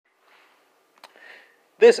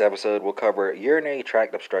This episode will cover urinary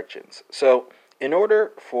tract obstructions. So, in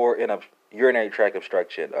order for urinary tract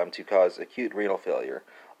obstruction to cause acute renal failure,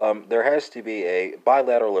 there has to be a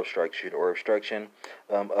bilateral obstruction or obstruction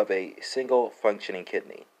of a single functioning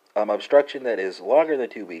kidney. Obstruction that is longer than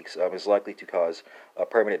 2 weeks is likely to cause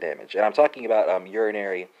permanent damage. And I'm talking about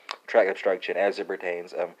urinary tract obstruction as it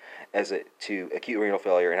pertains to acute renal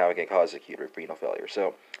failure and how it can cause acute renal failure.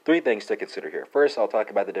 So, three things to consider here. First, I'll talk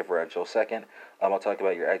about the differential. Second, I'll talk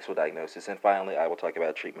about your actual diagnosis. And finally, I will talk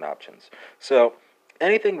about treatment options. So,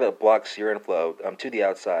 anything that blocks urine flow to the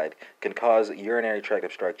outside can cause urinary tract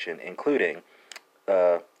obstruction, including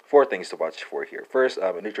four things to watch for here. First,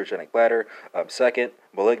 a neutropenic bladder. Second,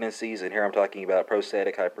 malignancies, and here I'm talking about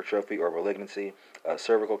prostatic hypertrophy or malignancy,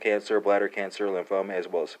 cervical cancer, bladder cancer, lymphoma, as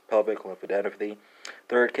well as pelvic lymphadenopathy.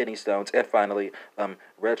 Third, kidney stones, and finally,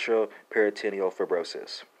 retroperitoneal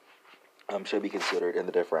fibrosis. Should be considered in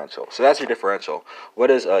the differential. So that's your differential. What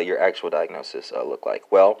does your actual diagnosis look like?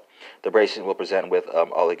 Well, the patient will present with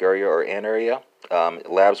oliguria or anuria.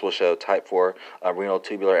 Labs will show type 4 renal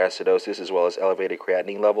tubular acidosis as well as elevated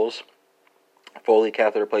creatinine levels. Foley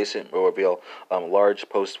catheter placement will reveal large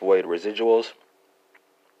post-void residuals.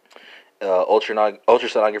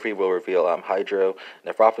 Ultrasonography will reveal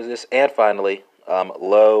hydronephrophysis. And finally,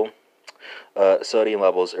 low sodium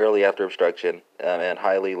levels early after obstruction and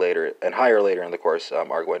higher later in the course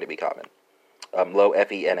are going to be common. Low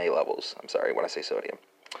FeNA levels. I'm sorry when I say sodium.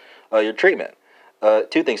 Your treatment.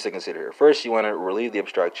 Two things to consider here. First, you want to relieve the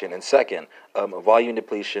obstruction, and second, volume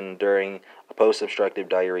depletion during post-obstructive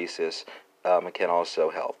diuresis can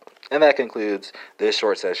also help. And that concludes this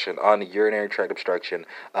short session on urinary tract obstruction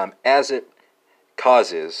as it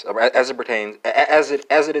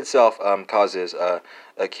itself causes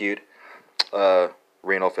acute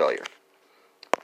renal failure.